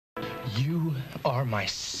You are my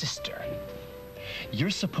sister. You're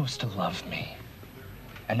supposed to love me.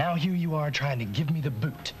 And now here you are trying to give me the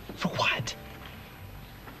boot. For what?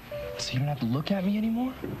 So you don't have to look at me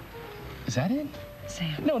anymore? Is that it?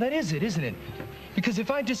 Sam. No, that is it, isn't it? Because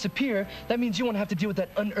if I disappear, that means you won't have to deal with that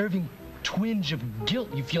unnerving twinge of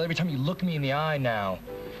guilt you feel every time you look me in the eye now.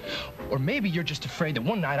 Or maybe you're just afraid that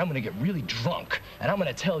one night I'm gonna get really drunk and I'm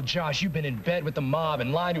gonna tell Josh you've been in bed with the mob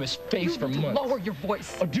and lie to his face for months. Lower your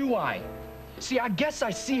voice. Or do I? See, I guess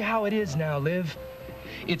I see how it is now, Liv.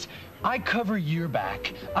 It's, I cover your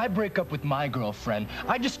back, I break up with my girlfriend,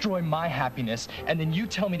 I destroy my happiness, and then you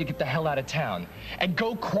tell me to get the hell out of town. And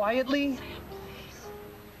go quietly?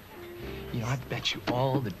 You know, I bet you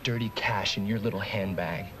all the dirty cash in your little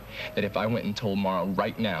handbag that if I went and told Marah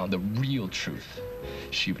right now the real truth,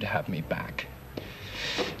 she would have me back.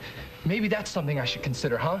 Maybe that's something I should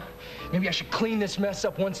consider, huh? Maybe I should clean this mess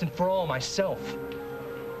up once and for all myself.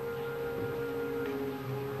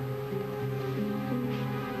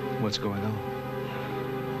 What's going on?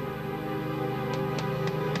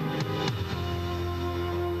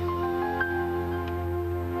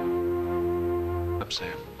 Up,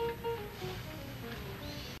 Sam.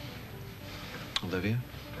 Olivia?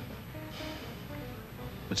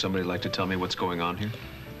 Would somebody like to tell me what's going on here?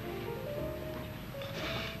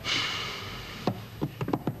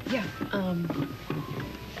 Yeah,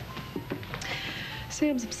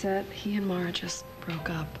 Sam's upset. He and Marah just broke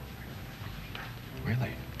up.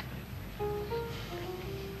 Really?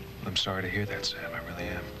 I'm sorry to hear that, Sam. I really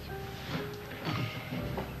am.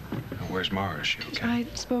 Now, where's Marah? Is she okay? I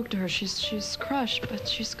spoke to her. She's crushed, but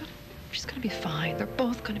she's gonna be fine. They're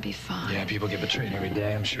both gonna be fine. Yeah, people get betrayed every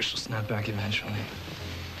day. I'm sure she'll snap back eventually.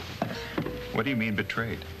 What do you mean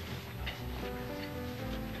betrayed?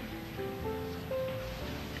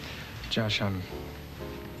 Josh, I'm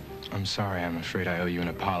sorry. I'm afraid I owe you an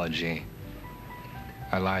apology.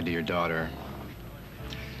 I lied to your daughter.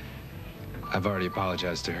 I've already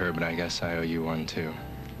apologized to her, but I guess I owe you one, too.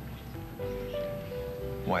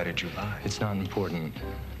 Why did you lie? It's not important.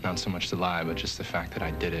 Not so much the lie, but just the fact that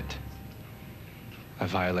I did it. I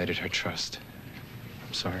violated her trust.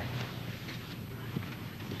 I'm sorry.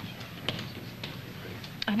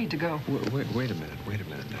 I need to go. Wait a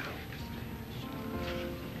minute now.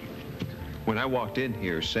 When I walked in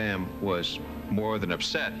here, Sam was more than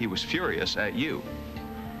upset. He was furious at you.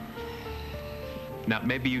 Now,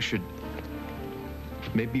 maybe you should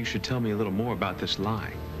tell me a little more about this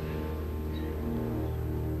lie.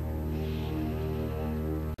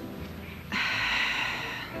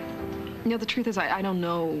 You know, the truth is, I don't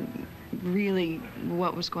know really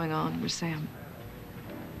what was going on with Sam.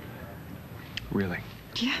 Really?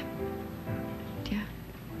 Yeah. Yeah.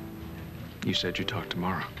 You said you talked to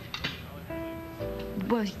Marah.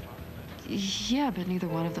 Well, yeah, but neither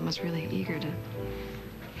one of them was really eager to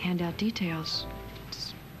hand out details.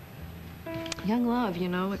 It's young love, you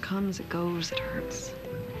know, it comes, it goes, it hurts.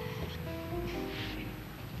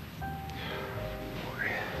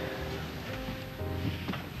 Boy.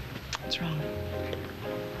 What's wrong?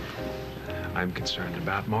 I'm concerned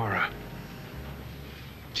about Marah.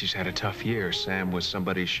 She's had a tough year. Sam was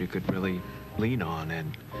somebody she could really lean on,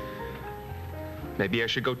 and maybe I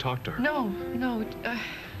should go talk to her. No.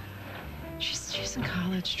 She's in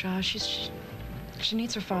college, Josh. She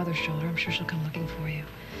needs her father's shoulder. I'm sure she'll come looking for you.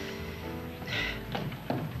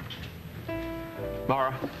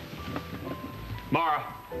 Marah. Marah.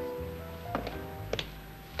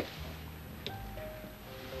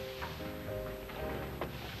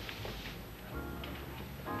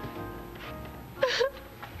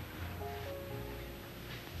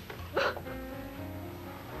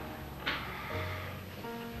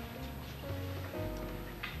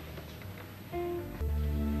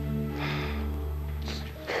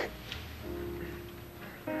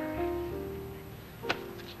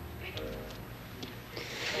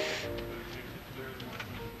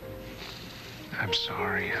 I'm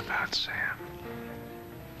sorry about Sam.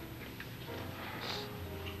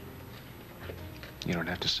 You don't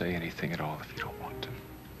have to say anything at all if you don't want to.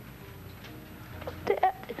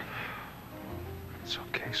 Dad. It's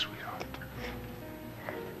okay, sweetheart.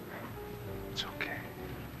 It's okay.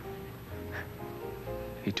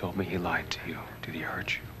 He told me he lied to you. Did he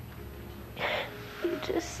hurt you? You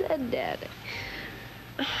just said, Dad.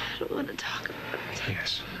 I don't want to talk about it.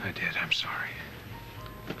 Yes, I did. I'm sorry.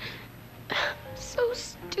 I'm so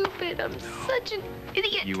stupid. I'm such an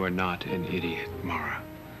idiot. You are not an idiot, Marah.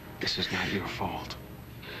 This is not your fault.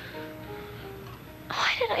 Why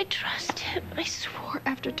did I trust him? I swore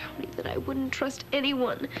after Tony that I wouldn't trust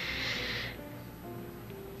anyone.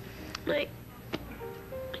 I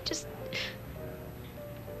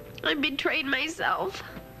I betrayed myself.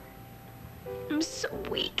 I'm so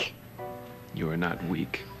weak. You are not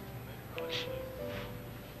weak.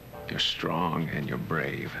 You're strong and you're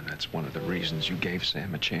brave, and that's one of the reasons you gave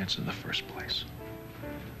Sam a chance in the first place.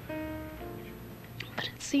 But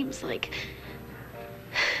it seems like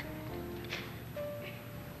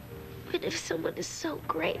when if someone is so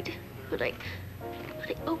great, when I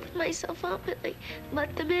open myself up and I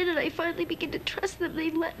let them in and I finally begin to trust them,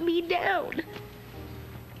 they let me down.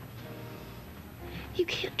 You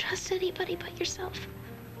can't trust anybody but yourself.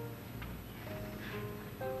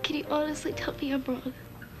 Can you honestly tell me I'm wrong?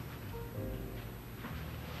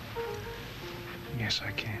 Yes,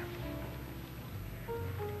 I can.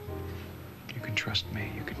 You can trust me.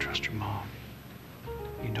 You can trust your mom.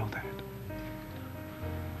 You know that.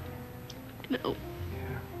 No.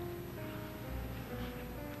 Yeah.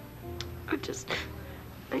 I just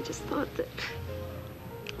thought that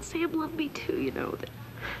Sam loved me too, you know, that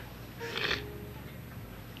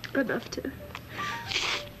enough to,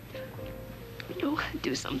 you know,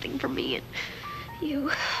 do something for me, and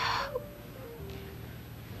you.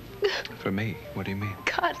 For me? What do you mean?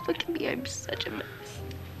 God, look at me, I'm such a mess.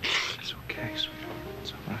 It's okay, sweetheart.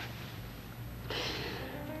 It's all right.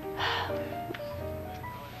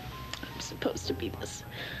 I'm supposed to be this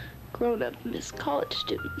grown-up Miss College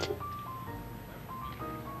student.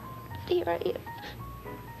 Here I am,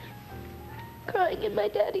 crying in my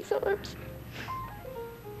daddy's arms.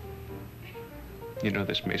 You know,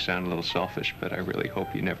 this may sound a little selfish, but I really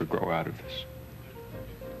hope you never grow out of this.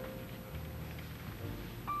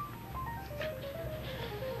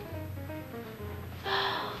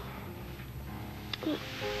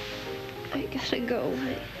 I gotta go.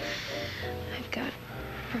 I've got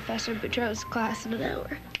Professor Boudreaux's class in an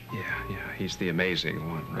hour. Yeah, he's the amazing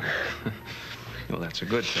one, right? Well, that's a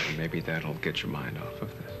good thing. Maybe that'll get your mind off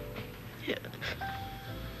of this. Yeah.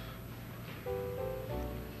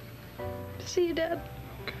 See you, Dad.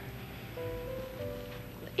 Okay.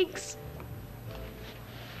 Thanks.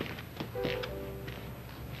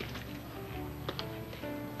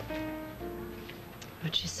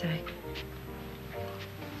 What'd she say?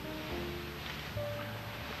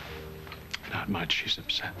 Not much. She's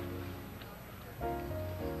upset.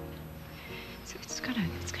 So it's gonna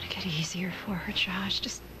get easier for her, Josh.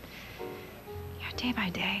 Just, day by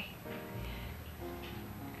day.